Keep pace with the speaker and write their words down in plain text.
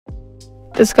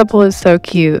This couple is so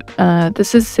cute.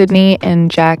 This is Sydney and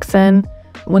Jackson.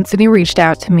 When Sydney reached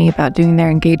out to me about doing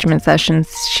their engagement sessions,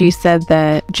 she said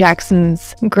that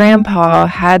Jackson's grandpa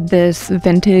had this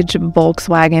vintage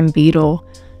Volkswagen Beetle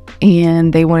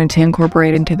and they wanted to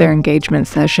incorporate into their engagement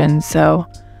session. So,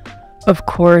 of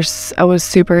course, I was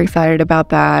super excited about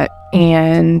that.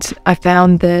 And I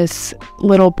found this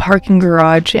little parking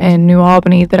garage in New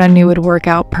Albany that I knew would work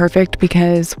out perfect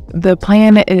because the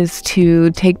plan is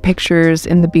to take pictures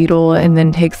in the Beetle and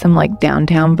then take some like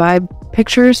downtown vibe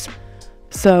pictures.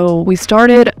 So we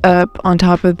started up on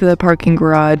top of the parking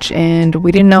garage and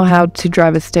we didn't know how to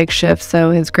drive a stick shift,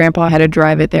 so his grandpa had to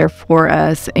drive it there for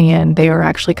us, and they were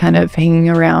actually kind of hanging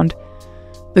around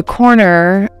the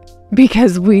corner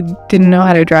because we didn't know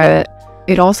how to drive it.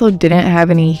 It also didn't have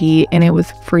any heat and it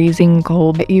was freezing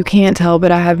cold. You can't tell,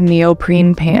 but I have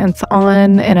neoprene pants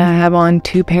on and I have on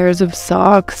 2 pairs of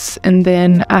socks, and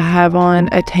then I have on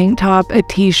a tank top, a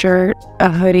t-shirt, a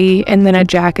hoodie, and then a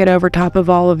jacket over top of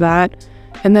all of that.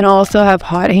 And then I also have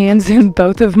hot hands in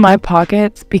both of my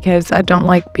pockets because I don't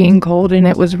like being cold, and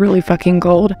it was really fucking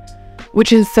cold.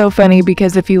 Which is so funny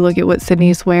because if you look at what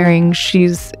Sydney's wearing,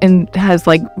 has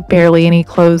like barely any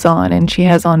clothes on, and she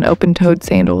has on open-toed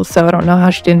sandals, so I don't know how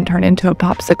she didn't turn into a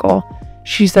popsicle.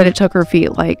 She said it took her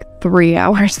feet like 3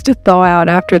 hours to thaw out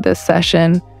after this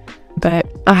session, but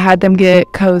I had them get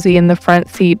cozy in the front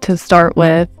seat to start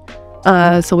with,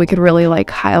 so we could really like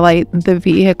highlight the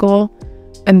vehicle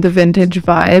and the vintage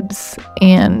vibes,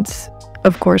 and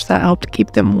of course that helped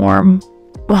keep them warm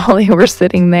while they were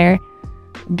sitting there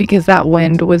because that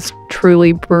wind was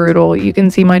truly brutal. You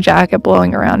can see my jacket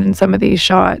blowing around in some of these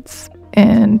shots,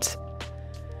 and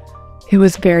it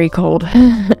was very cold.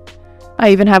 I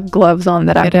even have gloves on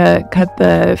that I had to cut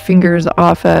the fingers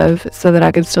off of so that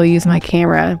I could still use my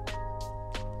camera.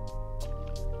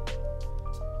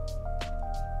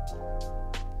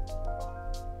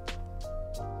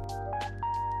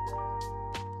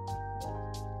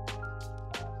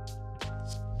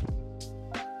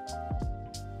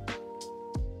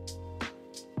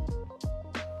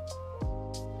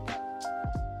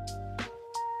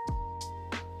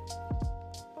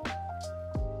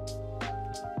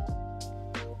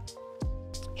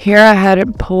 Here I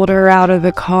had pulled her out of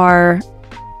the car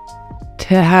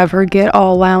to have her get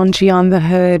all loungy on the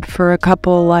hood for a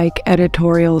couple like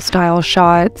editorial style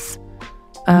shots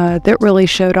that really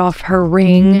showed off her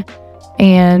ring,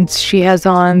 and she has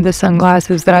on the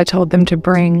sunglasses that I told them to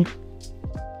bring.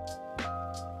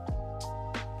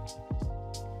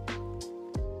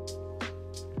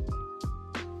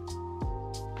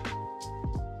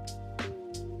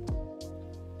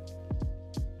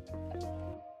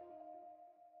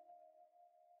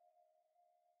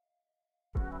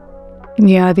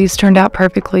 Yeah, these turned out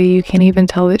perfectly. You can't even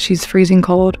tell that she's freezing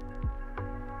cold.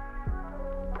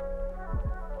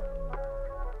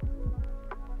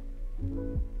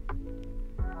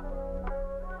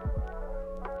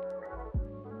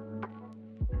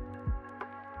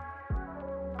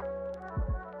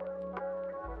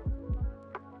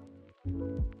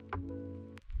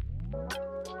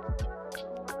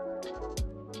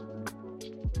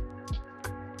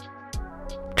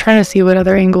 Trying to see what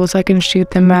other angles I can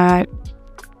shoot them at.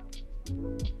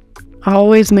 I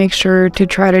always make sure to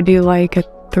try to do like a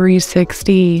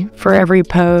 360 for every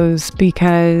pose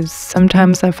because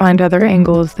sometimes I find other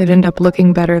angles that end up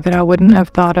looking better that I wouldn't have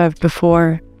thought of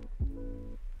before.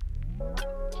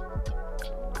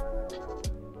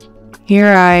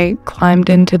 Here I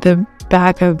climbed into the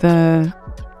back of the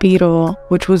Beetle,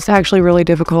 which was actually really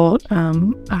difficult.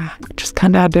 I just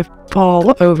kind of had to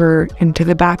fall over into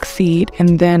the back seat,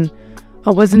 and then I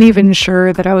wasn't even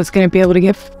sure that I was going to be able to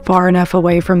get far enough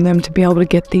away from them to be able to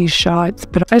get these shots,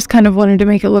 but I just kind of wanted to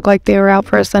make it look like they were out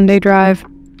for a Sunday drive.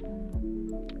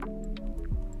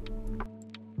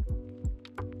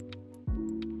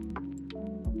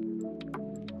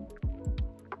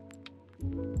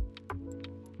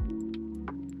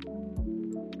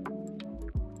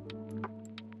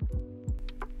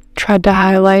 Tried to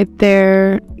highlight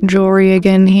their jewelry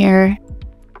again here,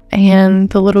 and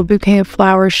the little bouquet of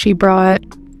flowers she brought.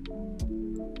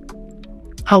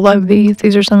 I love these.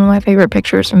 These are some of my favorite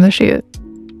pictures from the shoot.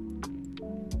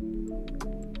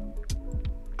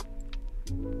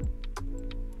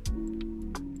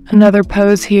 Another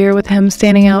pose here with him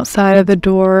standing outside of the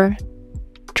door.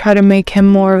 Try to make him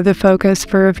more of the focus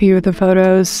for a few of the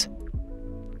photos.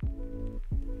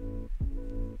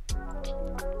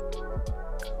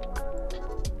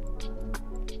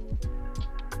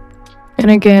 And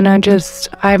again,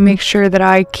 I make sure that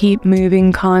I keep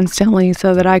moving constantly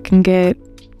so that I can get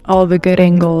all the good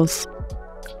angles.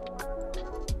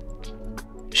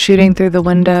 shooting through the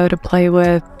window to play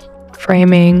with,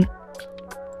 framing,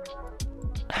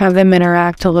 have them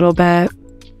interact a little bit,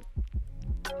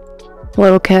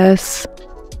 little kiss.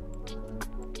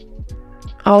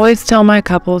 I always tell my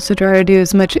couples to try to do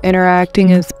as much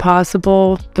interacting as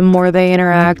possible. The more they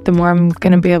interact, the more I'm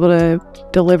going to be able to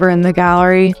deliver in the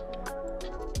gallery.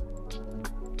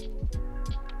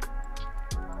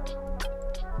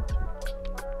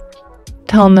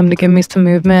 Telling them to give me some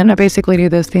movement. I basically do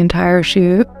this the entire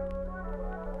shoot.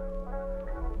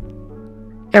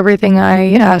 Everything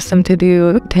I ask them to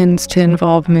do tends to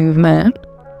involve movement.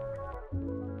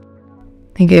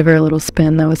 He gave her a little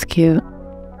spin. That was cute.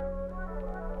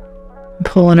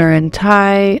 Pulling her in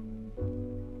tight.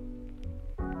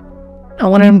 I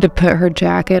wanted him to put her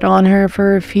jacket on her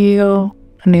for a few.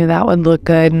 I knew that would look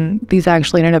good, and these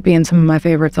actually ended up being some of my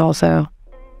favorites also.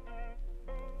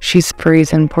 She's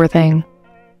freezing, poor thing.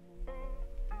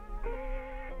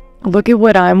 Look at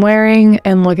what I'm wearing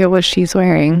and look at what she's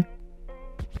wearing.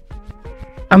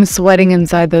 I'm sweating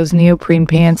inside those neoprene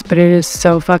pants, but it is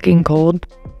so fucking cold.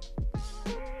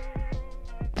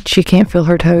 She can't feel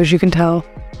her toes, you can tell.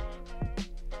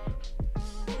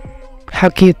 How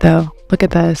cute though. Look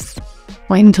at this.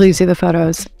 Wait until you see the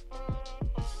photos.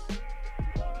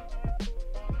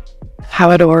 How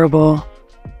adorable.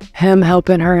 Him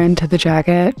helping her into the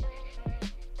jacket.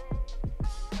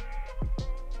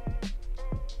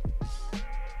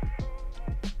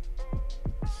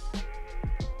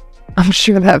 I'm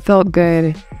sure that felt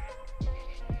good.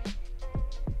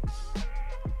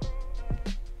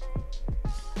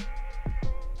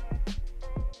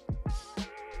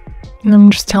 And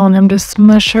I'm just telling him to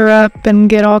smush her up and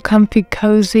get all comfy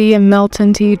cozy and melt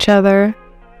into each other.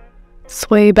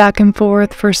 Sway back and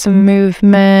forth for some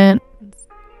movement.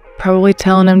 Probably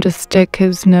telling him to stick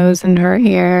his nose in her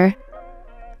ear.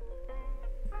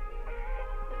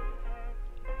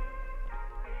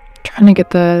 Trying to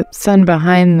get the sun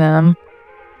behind them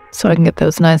so I can get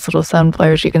those nice little sun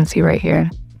flares you can see right here.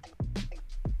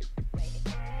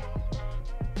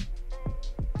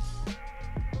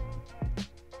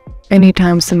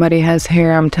 Anytime somebody has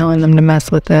hair, I'm telling them to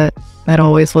mess with it. That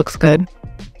always looks good.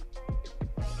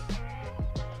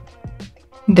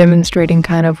 Demonstrating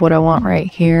kind of what I want right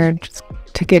here, just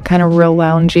to get kind of real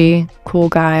loungy, cool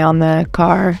guy on the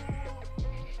car.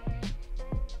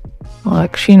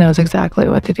 Look, she knows exactly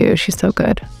what to do. She's so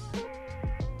good.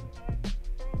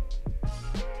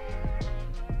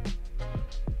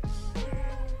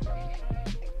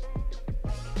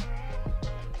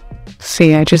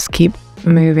 See, I just keep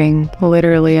moving.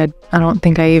 Literally, I don't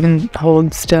think I even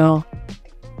hold still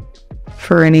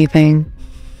for anything.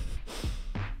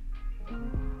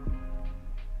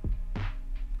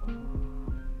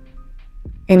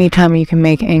 Anytime you can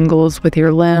make angles with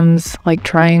your limbs, like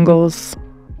triangles,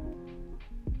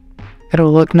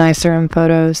 it'll look nicer in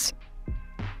photos.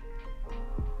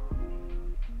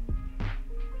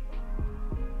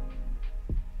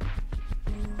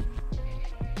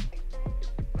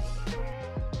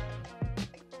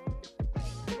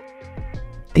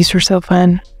 These were so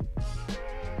fun.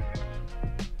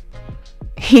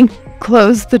 He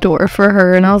closed the door for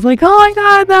her and I was like, oh my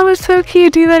god, that was so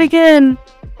cute, do that again.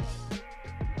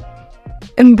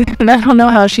 And then I don't know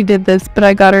how she did this, but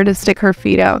I got her to stick her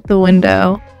feet out the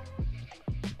window.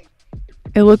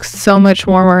 It looks so much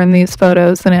warmer in these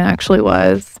photos than it actually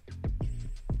was.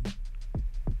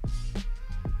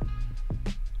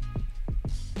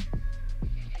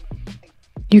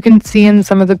 You can see in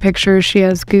some of the pictures she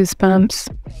has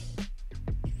goosebumps.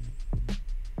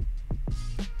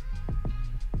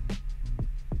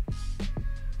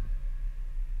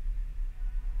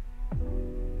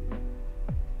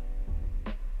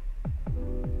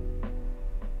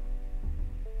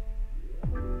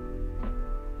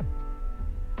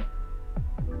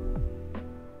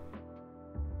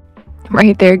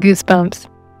 Right there, goosebumps.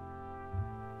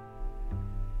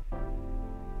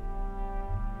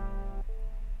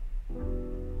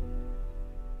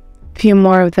 A few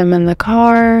more of them in the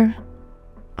car,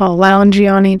 all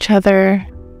loungy on each other,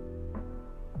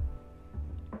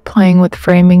 playing with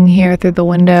framing here through the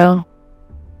window.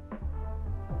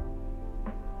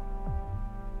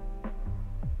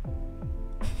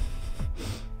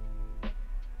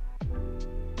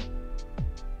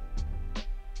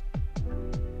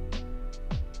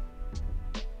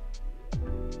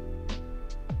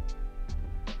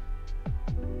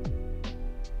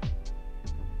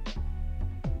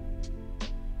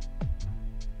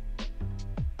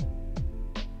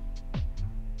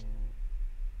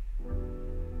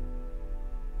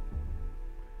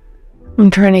 I'm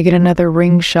trying to get another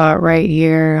ring shot right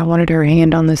here. I wanted her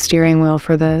hand on the steering wheel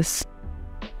for this.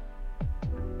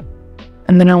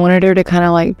 And then I wanted her to kind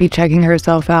of like be checking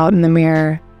herself out in the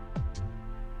mirror.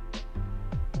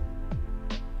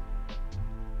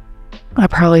 I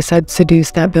probably said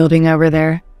seduce that building over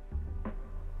there.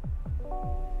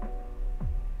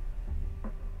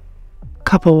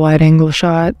 Couple wide angle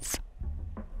shots.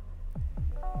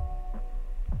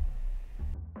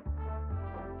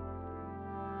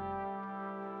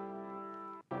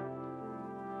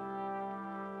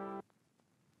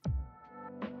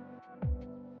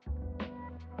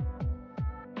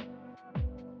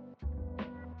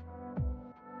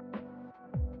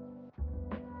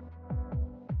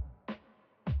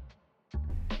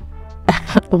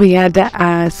 We had to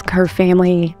ask her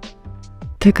family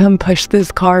to come push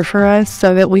this car for us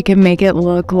so that we could make it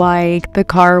look like the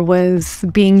car was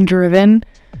being driven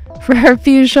for a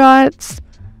few shots.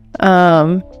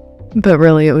 But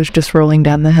really it was just rolling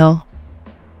down the hill.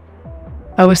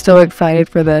 I was so excited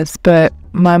for this, but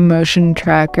my motion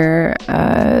tracker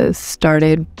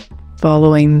started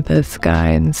following this guy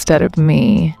instead of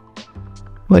me,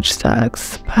 which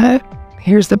sucks. But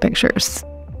here's the pictures.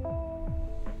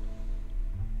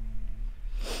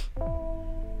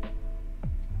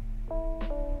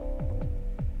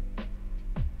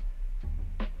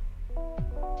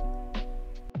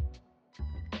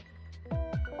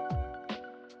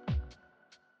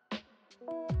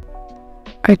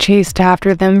 I chased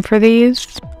after them for these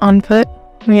on foot,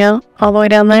 yeah, all the way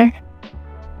down there.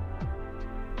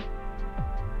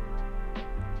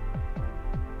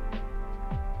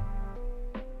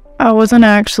 I wasn't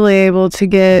actually able to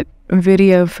get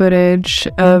video footage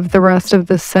of the rest of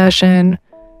the session,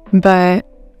 but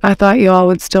I thought you all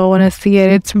would still want to see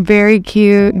it. It's very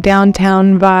cute,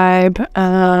 downtown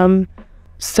vibe,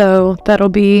 so that'll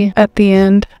be at the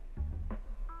end.